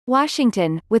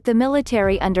Washington, with the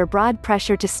military under broad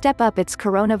pressure to step up its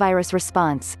coronavirus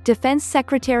response, Defense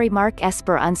Secretary Mark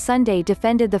Esper on Sunday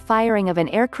defended the firing of an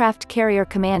aircraft carrier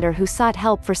commander who sought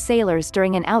help for sailors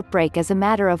during an outbreak as a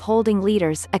matter of holding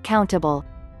leaders accountable.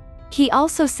 He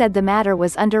also said the matter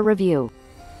was under review.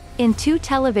 In two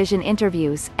television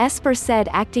interviews, Esper said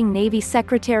Acting Navy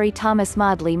Secretary Thomas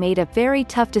Modly made a very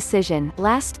tough decision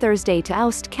last Thursday to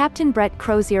oust Captain Brett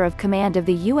Crozier of command of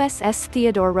the USS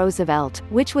Theodore Roosevelt,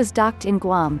 which was docked in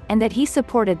Guam, and that he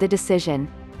supported the decision.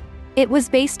 It was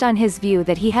based on his view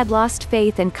that he had lost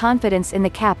faith and confidence in the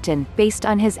captain, based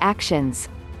on his actions.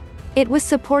 It was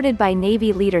supported by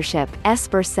Navy leadership,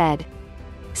 Esper said.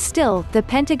 Still, the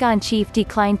Pentagon chief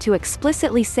declined to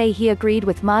explicitly say he agreed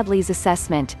with Modly's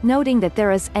assessment, noting that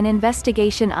there is an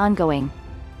investigation ongoing.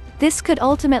 "This could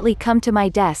ultimately come to my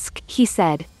desk," he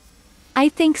said. "I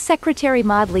think Secretary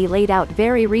Modly laid out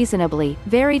very reasonably,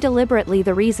 very deliberately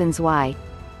the reasons why.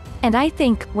 And I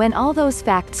think, when all those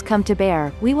facts come to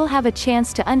bear, we will have a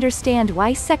chance to understand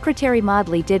why Secretary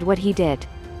Modly did what he did."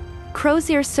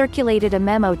 Crozier circulated a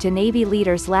memo to Navy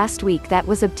leaders last week that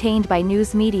was obtained by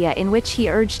news media in which he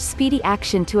urged speedy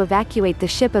action to evacuate the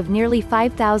ship of nearly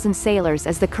 5,000 sailors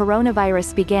as the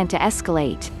coronavirus began to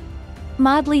escalate.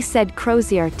 Modly said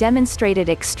Crozier demonstrated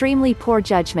extremely poor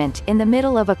judgment in the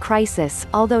middle of a crisis,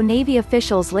 although Navy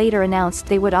officials later announced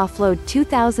they would offload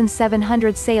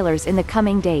 2,700 sailors in the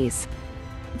coming days.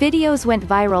 Videos went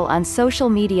viral on social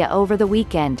media over the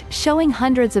weekend, showing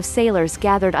hundreds of sailors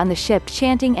gathered on the ship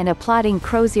chanting and applauding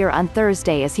Crozier on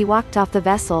Thursday as he walked off the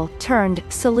vessel, turned,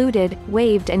 saluted,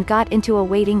 waved and got into a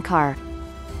waiting car.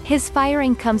 His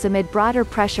firing comes amid broader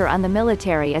pressure on the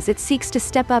military as it seeks to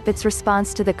step up its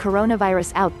response to the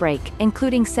coronavirus outbreak,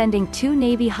 including sending 2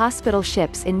 Navy hospital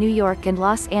ships in New York and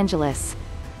Los Angeles.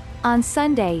 On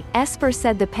Sunday, Esper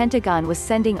said the Pentagon was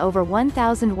sending over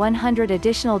 1,100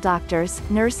 additional doctors,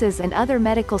 nurses and other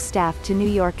medical staff to New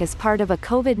York as part of a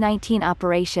COVID-19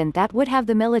 operation that would have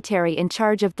the military in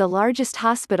charge of the largest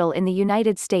hospital in the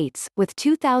United States, with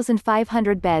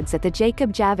 2,500 beds at the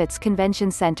Jacob Javits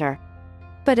Convention Center.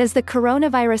 But as the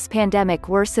coronavirus pandemic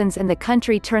worsens and the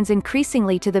country turns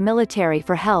increasingly to the military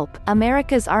for help,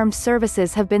 America's armed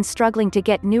services have been struggling to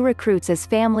get new recruits as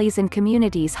families and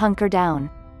communities hunker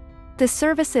down. The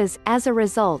services, as a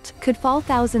result, could fall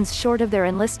thousands short of their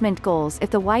enlistment goals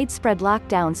if the widespread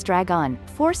lockdowns drag on,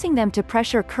 forcing them to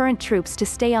pressure current troops to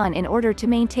stay on in order to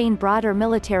maintain broader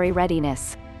military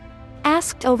readiness.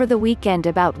 Asked over the weekend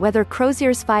about whether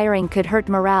Crozier's firing could hurt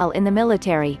morale in the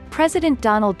military, President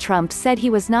Donald Trump said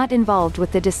he was not involved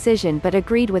with the decision but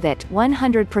agreed with it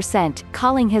 100%,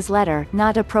 calling his letter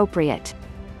not appropriate.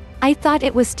 "I thought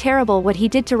it was terrible what he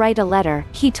did to write a letter,"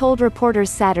 he told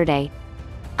reporters Saturday.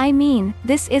 "I mean,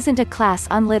 this isn't a class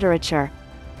on literature.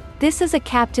 This is a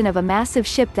captain of a massive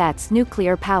ship that's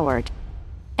nuclear-powered.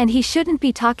 And he shouldn't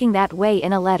be talking that way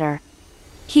in a letter.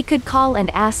 He could call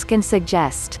and ask and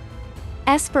suggest."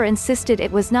 Esper insisted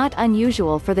it was not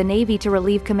unusual for the Navy to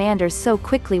relieve commanders so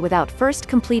quickly without first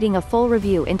completing a full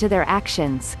review into their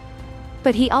actions.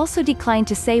 But he also declined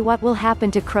to say what will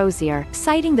happen to Crozier,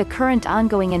 citing the current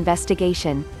ongoing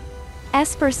investigation.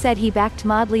 Esper said he backed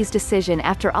Modly's decision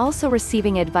after also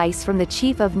receiving advice from the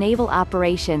Chief of Naval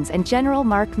Operations and General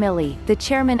Mark Milley, the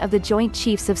chairman of the Joint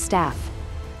Chiefs of Staff.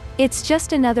 "It's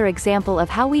just another example of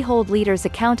how we hold leaders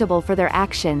accountable for their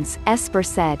actions," Esper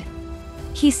said.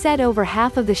 He said over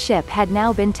half of the ship had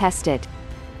now been tested.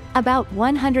 About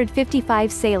 155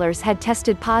 sailors had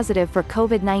tested positive for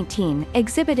COVID-19,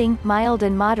 exhibiting mild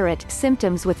and moderate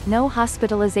symptoms with no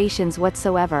hospitalizations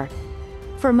whatsoever.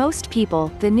 For most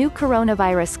people, the new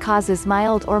coronavirus causes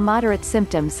mild or moderate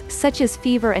symptoms, such as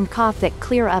fever and cough that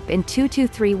clear up in 2 to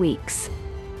 3 weeks.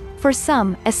 For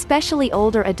some, especially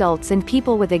older adults and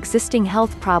people with existing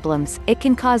health problems, it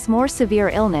can cause more severe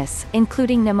illness,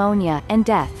 including pneumonia, and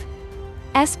death.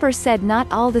 Esper said not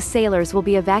all the sailors will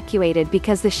be evacuated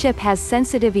because the ship has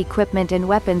sensitive equipment and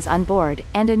weapons on board,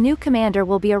 and a new commander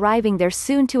will be arriving there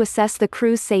soon to assess the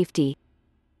crew's safety.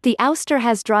 The ouster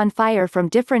has drawn fire from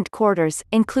different quarters,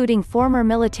 including former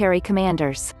military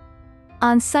commanders.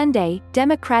 On Sunday,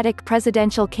 Democratic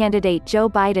presidential candidate Joe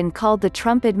Biden called the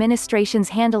Trump administration's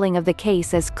handling of the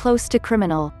case as close to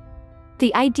criminal.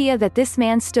 "The idea that this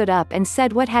man stood up and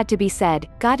said what had to be said,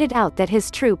 got it out that his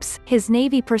troops, his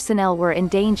Navy personnel were in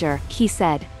danger," he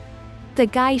said. "The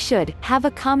guy should have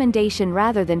a commendation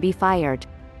rather than be fired."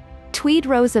 Tweed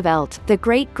Roosevelt, the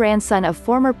great-grandson of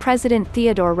former President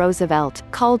Theodore Roosevelt,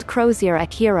 called Crozier a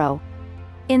hero.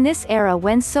 "In this era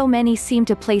when so many seem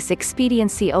to place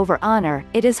expediency over honor,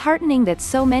 it is heartening that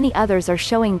so many others are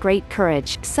showing great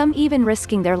courage, some even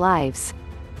risking their lives.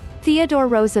 Theodore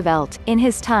Roosevelt, in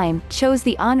his time, chose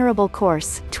the honorable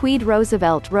course, Tweed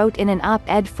Roosevelt wrote in an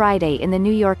op-ed Friday in the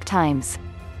New York Times.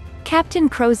 Captain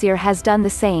Crozier has done the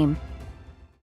same.